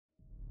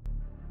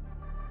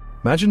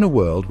Imagine a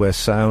world where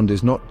sound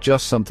is not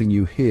just something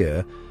you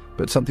hear,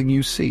 but something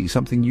you see,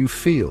 something you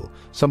feel,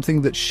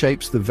 something that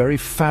shapes the very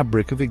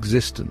fabric of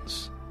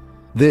existence.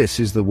 This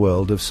is the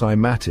world of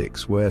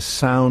cymatics, where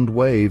sound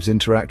waves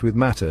interact with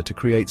matter to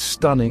create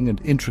stunning and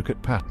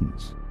intricate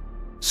patterns.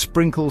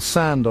 Sprinkle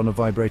sand on a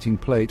vibrating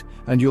plate,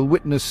 and you'll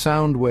witness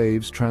sound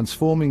waves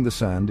transforming the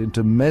sand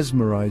into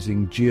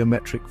mesmerizing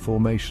geometric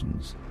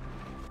formations.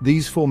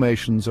 These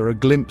formations are a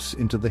glimpse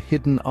into the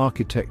hidden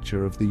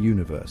architecture of the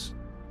universe.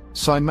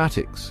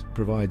 Cymatics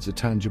provides a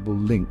tangible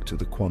link to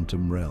the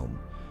quantum realm,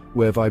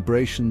 where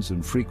vibrations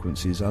and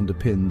frequencies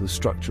underpin the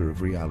structure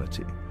of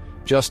reality.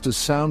 Just as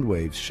sound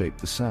waves shape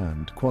the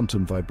sand,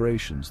 quantum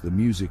vibrations, the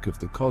music of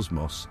the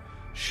cosmos,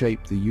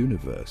 shape the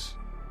universe.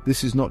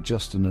 This is not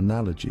just an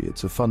analogy,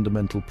 it's a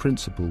fundamental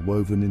principle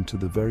woven into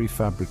the very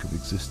fabric of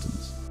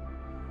existence.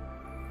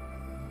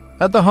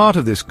 At the heart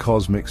of this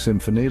cosmic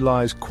symphony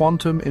lies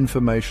quantum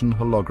information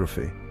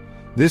holography.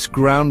 This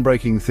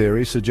groundbreaking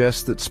theory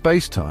suggests that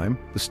space-time,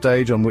 the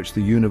stage on which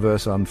the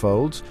universe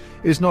unfolds,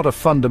 is not a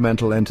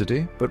fundamental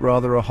entity, but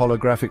rather a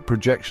holographic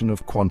projection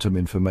of quantum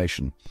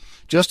information.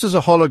 Just as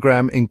a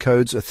hologram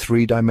encodes a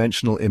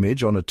three-dimensional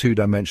image on a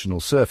two-dimensional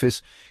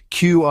surface,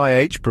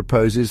 QIH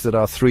proposes that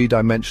our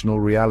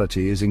three-dimensional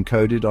reality is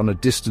encoded on a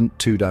distant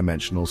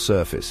two-dimensional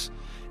surface.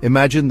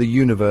 Imagine the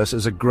universe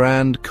as a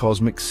grand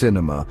cosmic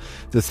cinema.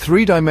 The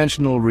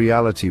three-dimensional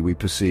reality we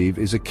perceive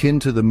is akin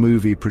to the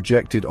movie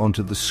projected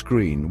onto the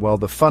screen, while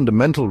the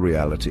fundamental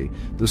reality,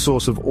 the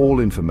source of all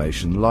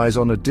information, lies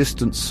on a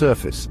distant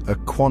surface, a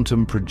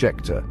quantum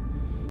projector.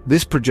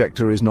 This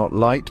projector is not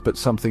light, but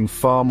something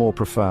far more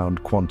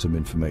profound: quantum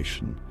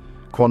information.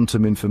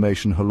 Quantum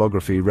information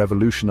holography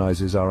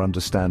revolutionizes our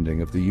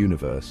understanding of the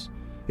universe.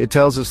 It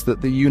tells us that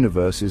the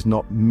universe is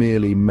not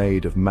merely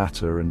made of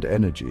matter and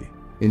energy.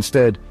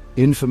 Instead,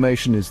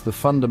 information is the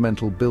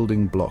fundamental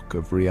building block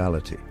of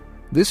reality.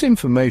 This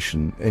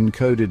information,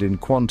 encoded in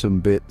quantum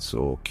bits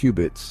or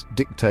qubits,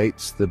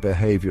 dictates the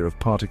behavior of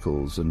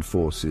particles and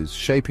forces,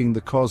 shaping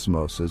the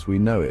cosmos as we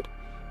know it.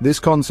 This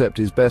concept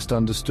is best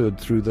understood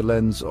through the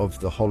lens of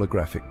the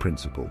holographic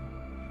principle.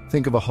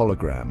 Think of a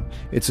hologram.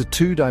 It's a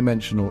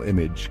two-dimensional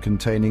image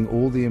containing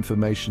all the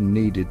information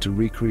needed to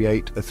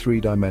recreate a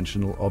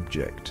three-dimensional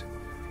object.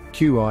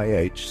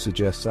 QIH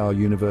suggests our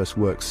universe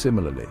works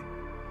similarly.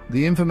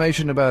 The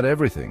information about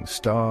everything,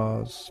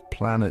 stars,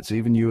 planets,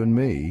 even you and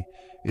me,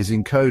 is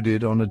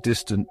encoded on a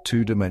distant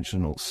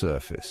two-dimensional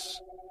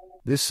surface.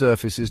 This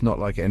surface is not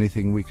like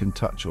anything we can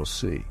touch or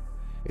see.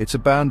 It's a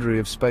boundary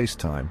of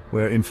space-time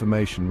where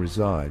information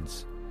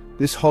resides.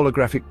 This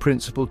holographic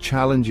principle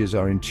challenges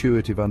our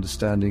intuitive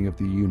understanding of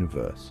the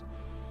universe.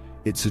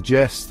 It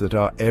suggests that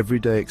our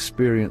everyday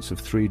experience of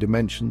three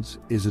dimensions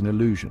is an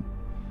illusion.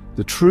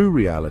 The true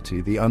reality,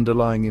 the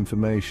underlying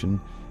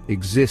information,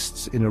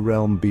 exists in a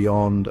realm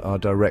beyond our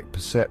direct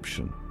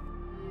perception.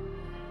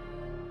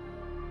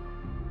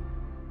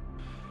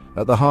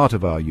 At the heart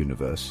of our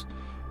universe,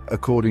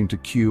 according to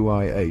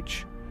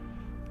QIH,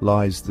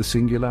 lies the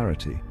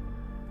singularity.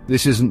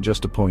 This isn't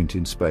just a point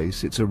in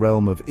space, it's a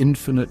realm of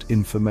infinite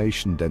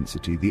information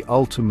density, the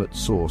ultimate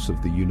source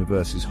of the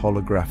universe's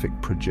holographic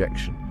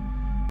projection.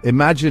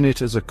 Imagine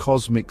it as a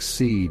cosmic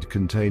seed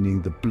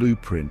containing the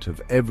blueprint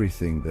of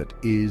everything that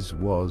is,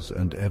 was,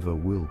 and ever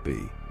will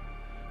be.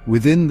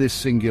 Within this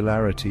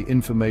singularity,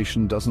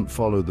 information doesn't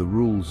follow the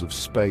rules of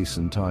space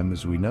and time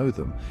as we know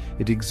them.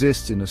 It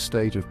exists in a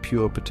state of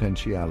pure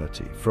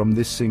potentiality. From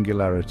this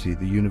singularity,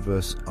 the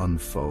universe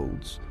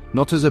unfolds,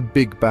 not as a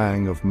big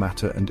bang of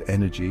matter and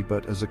energy,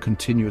 but as a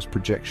continuous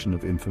projection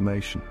of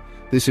information.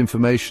 This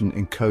information,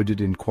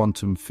 encoded in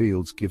quantum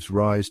fields, gives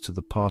rise to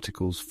the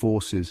particles,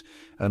 forces,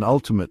 and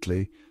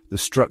ultimately, the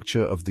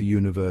structure of the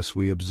universe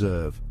we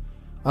observe.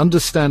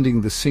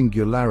 Understanding the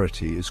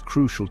singularity is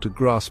crucial to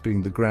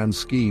grasping the grand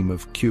scheme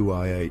of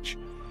QIH.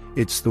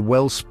 It's the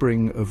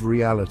wellspring of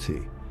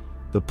reality,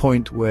 the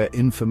point where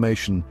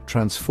information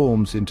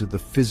transforms into the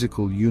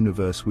physical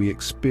universe we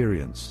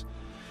experience.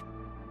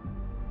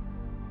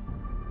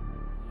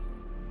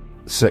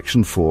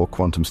 Section 4,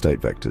 Quantum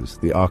State Vectors,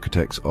 the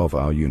architects of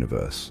our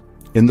universe.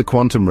 In the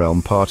quantum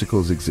realm,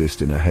 particles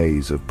exist in a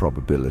haze of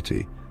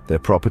probability, their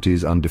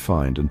properties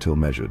undefined until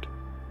measured.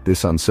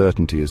 This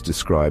uncertainty is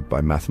described by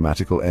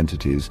mathematical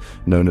entities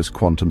known as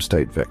quantum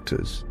state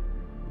vectors.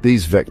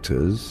 These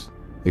vectors,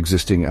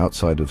 existing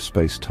outside of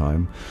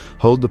space-time,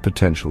 hold the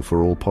potential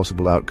for all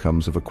possible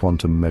outcomes of a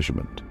quantum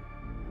measurement.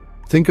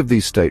 Think of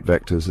these state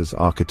vectors as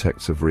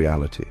architects of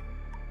reality.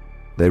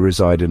 They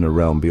reside in a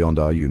realm beyond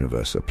our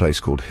universe, a place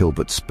called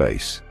Hilbert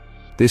space.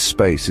 This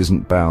space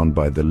isn't bound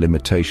by the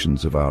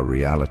limitations of our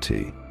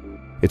reality.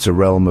 It's a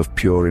realm of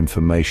pure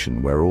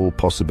information where all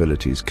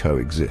possibilities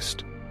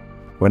coexist.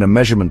 When a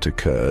measurement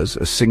occurs,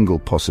 a single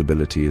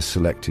possibility is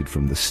selected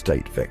from the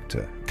state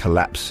vector,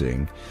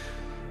 collapsing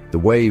the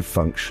wave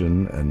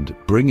function and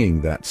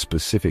bringing that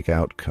specific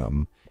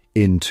outcome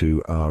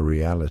into our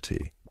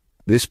reality.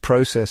 This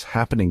process,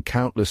 happening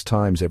countless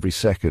times every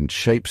second,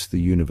 shapes the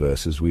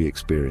universe as we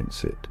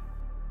experience it.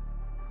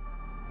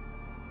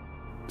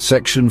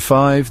 Section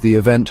 5, the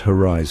event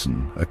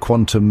horizon, a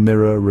quantum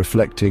mirror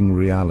reflecting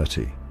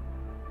reality.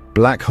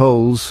 Black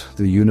holes,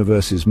 the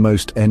universe's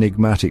most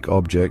enigmatic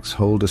objects,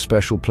 hold a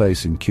special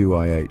place in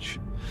QIH.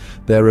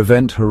 Their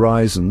event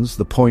horizons,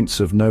 the points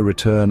of no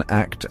return,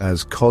 act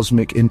as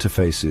cosmic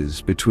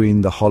interfaces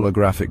between the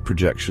holographic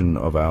projection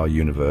of our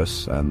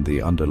universe and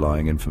the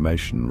underlying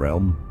information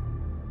realm.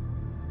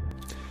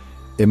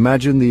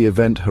 Imagine the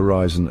event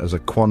horizon as a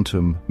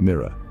quantum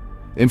mirror.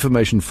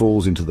 Information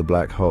falls into the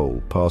black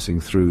hole,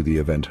 passing through the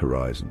event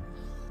horizon.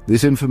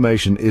 This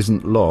information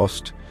isn't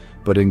lost,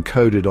 but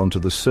encoded onto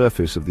the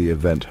surface of the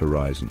event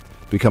horizon,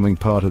 becoming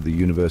part of the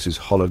universe's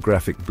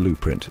holographic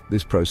blueprint.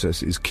 This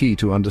process is key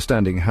to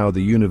understanding how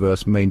the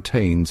universe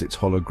maintains its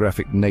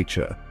holographic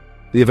nature.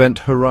 The event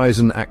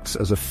horizon acts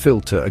as a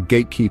filter, a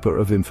gatekeeper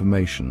of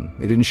information.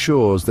 It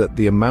ensures that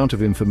the amount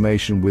of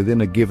information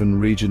within a given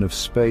region of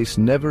space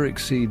never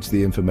exceeds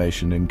the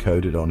information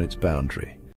encoded on its boundary.